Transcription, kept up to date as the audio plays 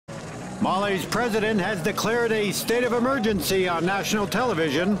Mali's president has declared a state of emergency on national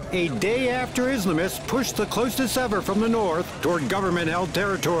television a day after Islamists pushed the closest ever from the north toward government-held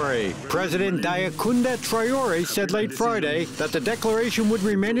territory. President Dioncounda Traore said late Friday that the declaration would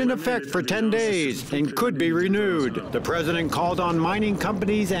remain in effect for 10 days and could be renewed. The president called on mining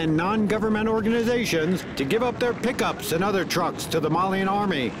companies and non-government organizations to give up their pickups and other trucks to the Malian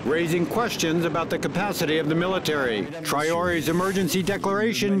army, raising questions about the capacity of the military. Traore's emergency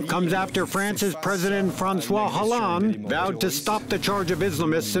declaration comes after France's President Francois Hollande vowed to stop the charge of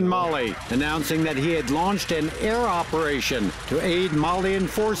Islamists in Mali, announcing that he had launched an air operation to aid Malian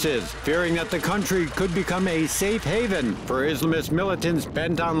forces, fearing that the country could become a safe haven for Islamist militants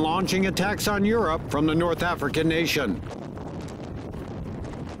bent on launching attacks on Europe from the North African nation.